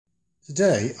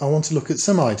Today I want to look at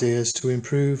some ideas to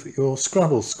improve your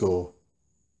Scrabble score.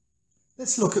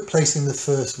 Let's look at placing the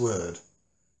first word.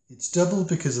 It's doubled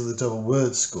because of the double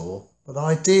word score, but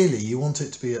ideally you want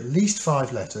it to be at least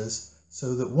 5 letters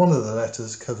so that one of the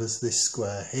letters covers this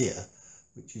square here,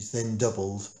 which is then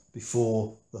doubled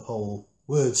before the whole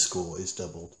word score is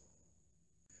doubled.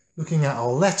 Looking at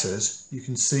our letters, you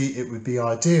can see it would be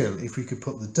ideal if we could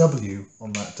put the W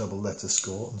on that double letter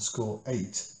score and score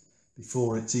 8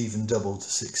 before it's even doubled to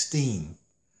 16.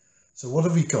 So what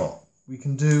have we got? We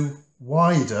can do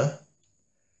wider,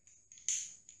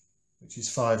 which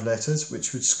is 5 letters,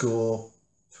 which would score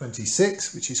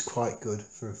 26, which is quite good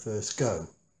for a first go.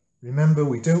 Remember,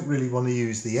 we don't really want to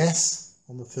use the S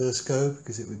on the first go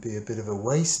because it would be a bit of a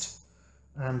waste.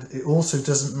 And it also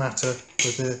doesn't matter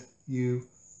whether you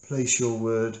place your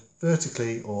word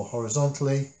vertically or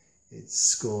horizontally, it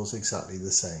scores exactly the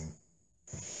same.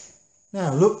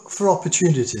 Now look for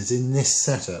opportunities in this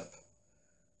setup.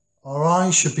 Our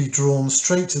eyes should be drawn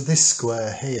straight to this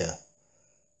square here.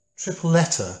 Triple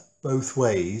letter both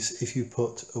ways if you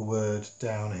put a word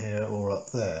down here or up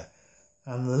there.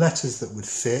 And the letters that would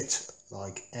fit,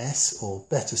 like S or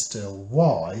better still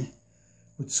Y,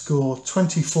 would score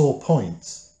 24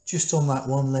 points just on that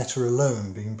one letter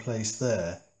alone being placed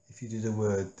there if you did a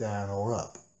word down or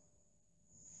up.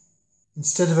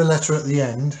 Instead of a letter at the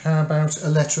end, how about a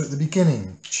letter at the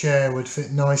beginning? Chair would fit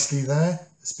nicely there,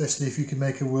 especially if you could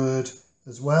make a word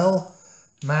as well.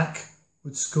 Mac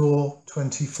would score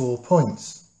 24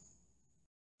 points.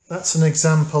 That's an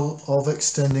example of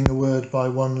extending a word by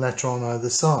one letter on either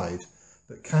side.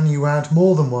 But can you add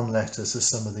more than one letter to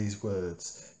some of these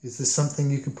words? Is there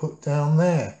something you could put down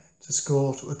there to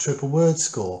score a triple word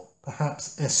score?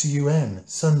 Perhaps SUN,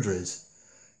 sundries.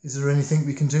 Is there anything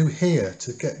we can do here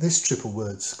to get this triple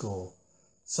word score?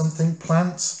 Something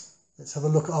plants? Let's have a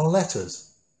look at our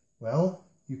letters. Well,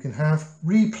 you can have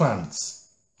replants.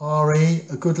 RE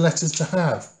are good letters to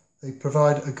have. They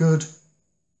provide a good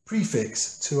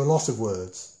prefix to a lot of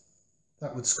words.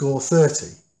 That would score 30.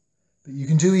 But you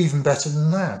can do even better than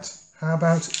that. How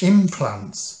about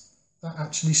implants? That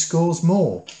actually scores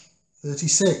more,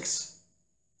 36.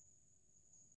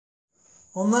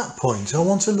 On that point, I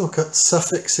want to look at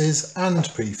suffixes and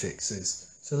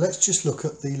prefixes. So let's just look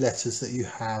at the letters that you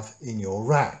have in your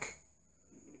rack.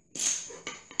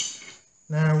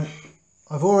 Now,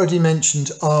 I've already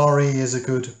mentioned RE is a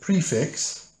good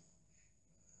prefix.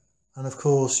 And of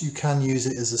course, you can use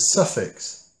it as a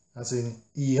suffix, as in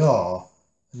ER.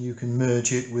 And you can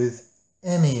merge it with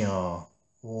MER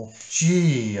or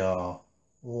GER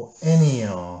or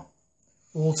NER,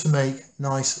 all to make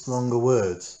nice longer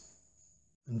words.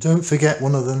 And don't forget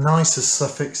one of the nicest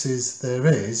suffixes there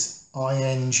is,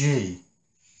 ING.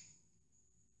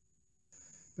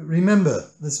 But remember,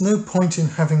 there's no point in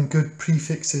having good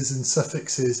prefixes and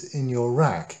suffixes in your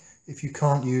rack if you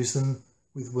can't use them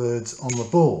with words on the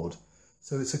board.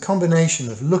 So it's a combination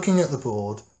of looking at the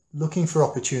board, looking for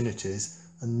opportunities,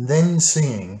 and then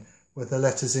seeing whether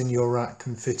letters in your rack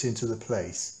can fit into the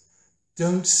place.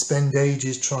 Don't spend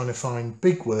ages trying to find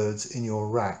big words in your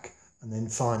rack and then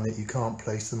find that you can't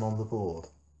place them on the board.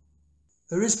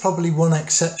 There is probably one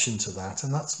exception to that,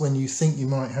 and that's when you think you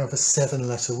might have a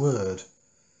 7-letter word.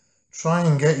 Try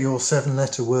and get your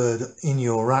 7-letter word in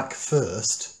your rack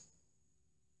first,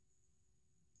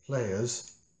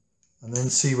 players, and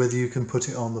then see whether you can put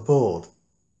it on the board.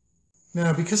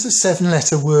 Now, because a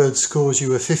 7-letter word scores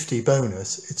you a 50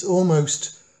 bonus, it's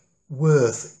almost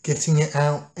worth getting it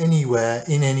out anywhere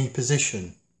in any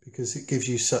position because it gives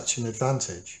you such an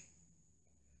advantage.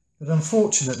 But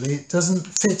unfortunately, it doesn't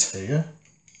fit here.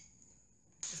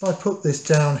 If I put this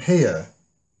down here,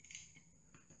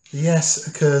 the S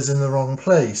occurs in the wrong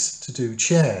place to do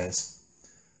chairs.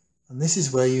 And this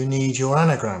is where you need your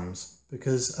anagrams,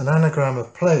 because an anagram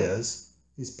of players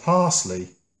is parsley,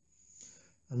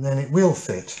 and then it will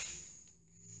fit.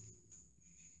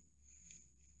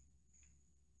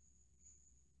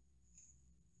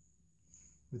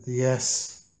 With the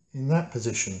S in that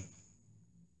position.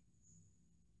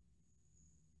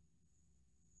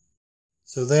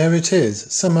 So there it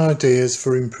is, some ideas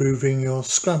for improving your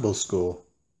Scrabble score.